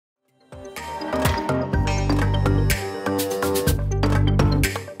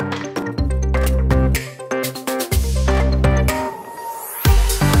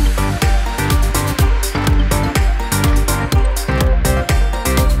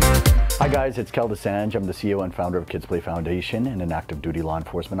guys, it's Kal Dosanjh. I'm the CEO and founder of Kids Play Foundation and an active duty law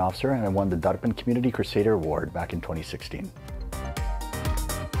enforcement officer, and I won the Darpan Community Crusader Award back in 2016.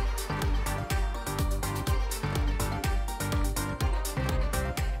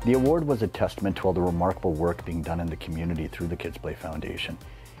 The award was a testament to all the remarkable work being done in the community through the Kids Play Foundation.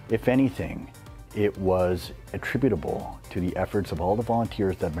 If anything, it was attributable to the efforts of all the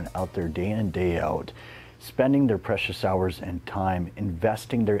volunteers that have been out there day in and day out, spending their precious hours and time,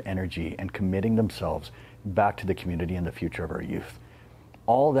 investing their energy and committing themselves back to the community and the future of our youth.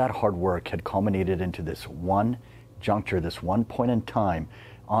 All that hard work had culminated into this one juncture, this one point in time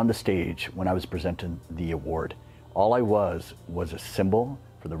on the stage when I was presenting the award. All I was a symbol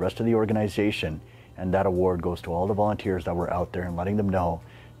for the rest of the organization, and that award goes to all the volunteers that were out there and letting them know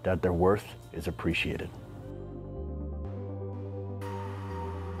that their worth is appreciated.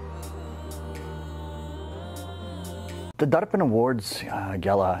 The Darpan Awards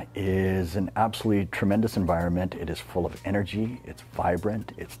Gala is an absolutely tremendous environment. It is full of energy, it's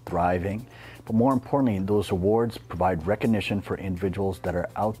vibrant, it's thriving. But more importantly, those awards provide recognition for individuals that are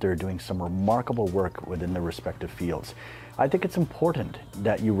out there doing some remarkable work within their respective fields. I think it's important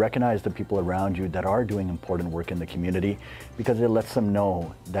that you recognize the people around you that are doing important work in the community, because it lets them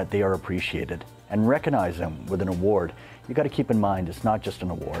know that they are appreciated. And recognize them with an award. You got to keep in mind, it's not just an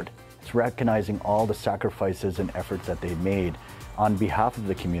award. It's recognizing all the sacrifices and efforts that they made on behalf of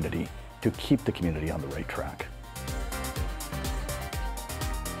the community to keep the community on the right track.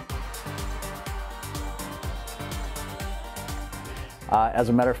 As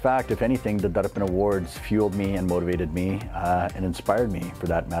a matter of fact, if anything, the Darpan Awards fueled me and motivated me and inspired me, for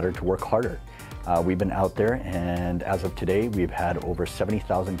that matter, to work harder. We've been out there, and as of today, we've had over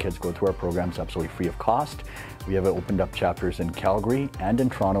 70,000 kids go through our programs absolutely free of cost. We have opened up chapters in Calgary and in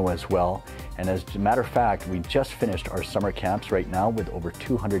Toronto as well. And as a matter of fact, we just finished our summer camps right now with over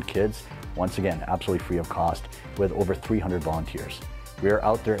 200 kids, once again, absolutely free of cost, with over 300 volunteers. We are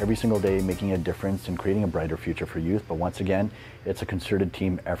out there every single day making a difference and creating a brighter future for youth. But once again, it's a concerted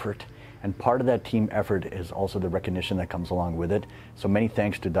team effort. And part of that team effort is also the recognition that comes along with it. So many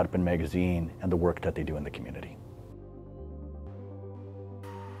thanks to Darpan Magazine and the work that they do in the community.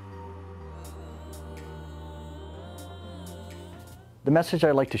 The message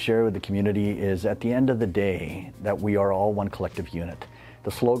I'd like to share with the community is, at the end of the day, that we are all one collective unit.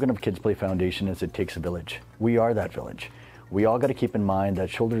 The slogan of Kids Play Foundation is, "It takes a village." We are that village. We all got to keep in mind that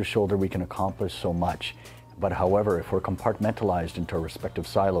shoulder to shoulder we can accomplish so much. But however, if we're compartmentalized into our respective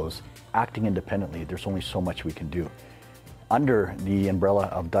silos, acting independently, there's only so much we can do. Under the umbrella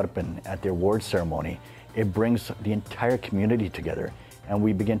of Darpan at the awards ceremony, it brings the entire community together, and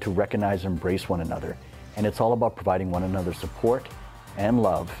we begin to recognize and embrace one another. And it's all about providing one another support and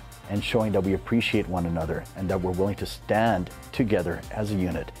love, and showing that we appreciate one another and that we're willing to stand together as a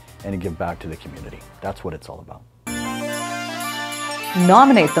unit and give back to the community. That's what it's all about.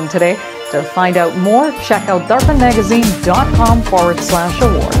 Nominate them today. To find out more, check out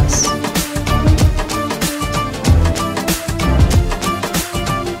darpanmagazine.com/awards.